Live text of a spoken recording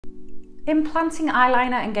Implanting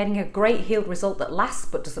eyeliner and getting a great healed result that lasts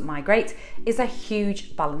but doesn't migrate is a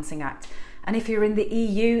huge balancing act. And if you're in the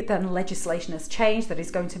EU, then legislation has changed that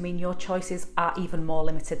is going to mean your choices are even more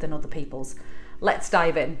limited than other people's. Let's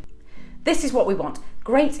dive in. This is what we want: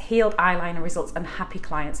 great healed eyeliner results and happy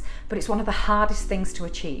clients, but it's one of the hardest things to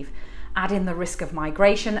achieve. Add in the risk of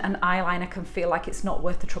migration and eyeliner can feel like it's not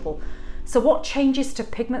worth the trouble. So what changes to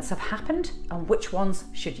pigments have happened and which ones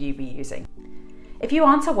should you be using? If you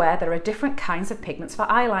aren't aware, there are different kinds of pigments for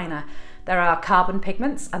eyeliner. There are carbon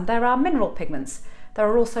pigments and there are mineral pigments. There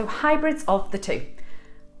are also hybrids of the two.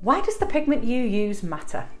 Why does the pigment you use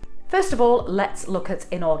matter? First of all, let's look at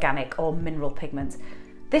inorganic or mineral pigment.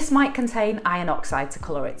 This might contain iron oxide to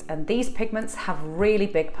colour it, and these pigments have really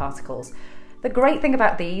big particles. The great thing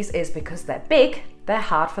about these is because they're big, they're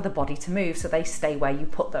hard for the body to move, so they stay where you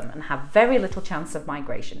put them and have very little chance of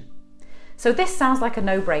migration. So this sounds like a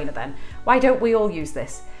no-brainer then. Why don't we all use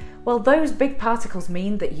this? Well, those big particles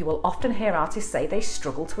mean that you will often hear artists say they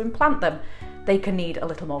struggle to implant them. They can need a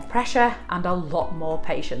little more pressure and a lot more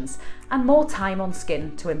patience and more time on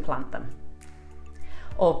skin to implant them.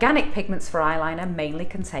 Organic pigments for eyeliner mainly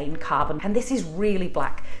contain carbon, and this is really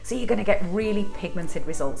black, so you're going to get really pigmented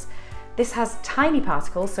results. This has tiny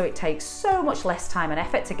particles, so it takes so much less time and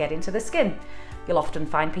effort to get into the skin. You'll often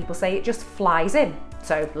find people say it just flies in,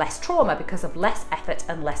 so less trauma because of less effort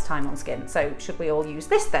and less time on skin. So should we all use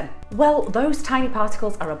this then? Well, those tiny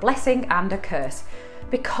particles are a blessing and a curse.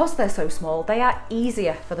 Because they're so small, they are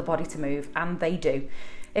easier for the body to move, and they do.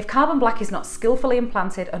 If carbon black is not skillfully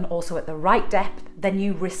implanted and also at the right depth, then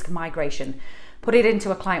you risk migration. Put it into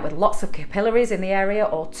a client with lots of capillaries in the area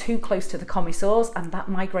or too close to the commissures, and that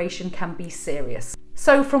migration can be serious.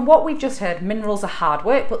 So from what we've just heard, minerals are hard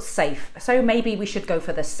work but safe, so maybe we should go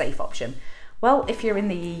for the safe option. Well, if you're in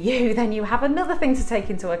the EU, then you have another thing to take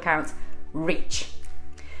into account: REACH.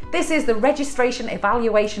 This is the registration,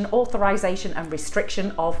 evaluation, authorization and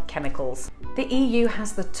restriction of chemicals. The EU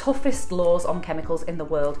has the toughest laws on chemicals in the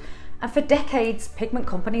world, and for decades pigment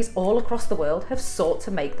companies all across the world have sought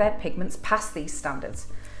to make their pigments pass these standards.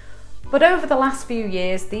 But over the last few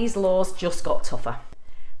years, these laws just got tougher.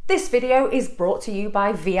 This video is brought to you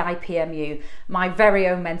by PMU, my very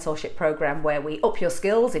own mentorship program where we up your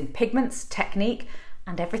skills in pigments, technique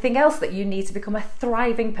and everything else that you need to become a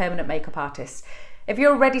thriving permanent makeup artist. If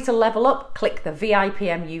you're ready to level up, click the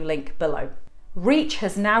PMU link below. REACH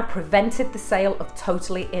has now prevented the sale of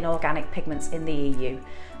totally inorganic pigments in the EU.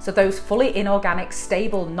 So those fully inorganic,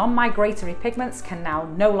 stable, non-migratory pigments can now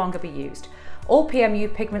no longer be used. All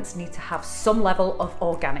PMU pigments need to have some level of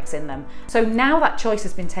organics in them. So now that choice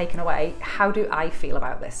has been taken away, how do I feel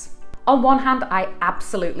about this? On one hand, I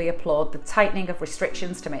absolutely applaud the tightening of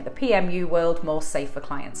restrictions to make the PMU world more safe for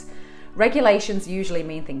clients. Regulations usually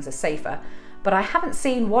mean things are safer, but I haven't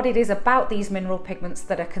seen what it is about these mineral pigments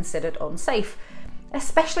that are considered unsafe,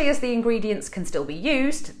 especially as the ingredients can still be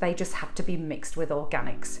used, they just have to be mixed with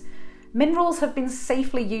organics. Minerals have been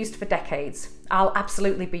safely used for decades. I'll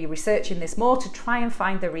absolutely be researching this more to try and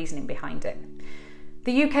find the reasoning behind it.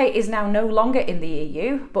 The UK is now no longer in the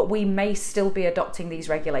EU, but we may still be adopting these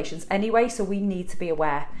regulations anyway, so we need to be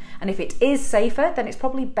aware. And if it is safer, then it's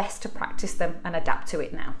probably best to practice them and adapt to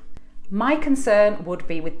it now. My concern would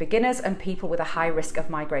be with beginners and people with a high risk of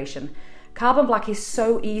migration. Carbon black is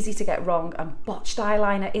so easy to get wrong and botched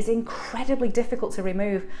eyeliner is incredibly difficult to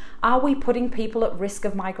remove. Are we putting people at risk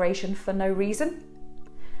of migration for no reason?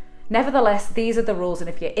 Nevertheless, these are the rules, and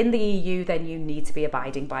if you're in the EU, then you need to be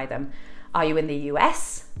abiding by them. Are you in the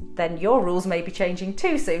US? Then your rules may be changing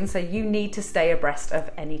too soon, so you need to stay abreast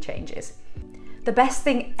of any changes. The best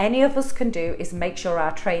thing any of us can do is make sure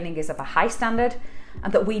our training is of a high standard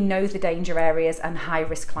and that we know the danger areas and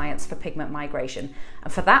high-risk clients for pigment migration.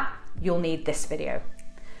 And for that, you'll need this video.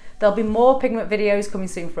 There'll be more pigment videos coming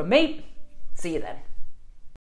soon from me. See you then.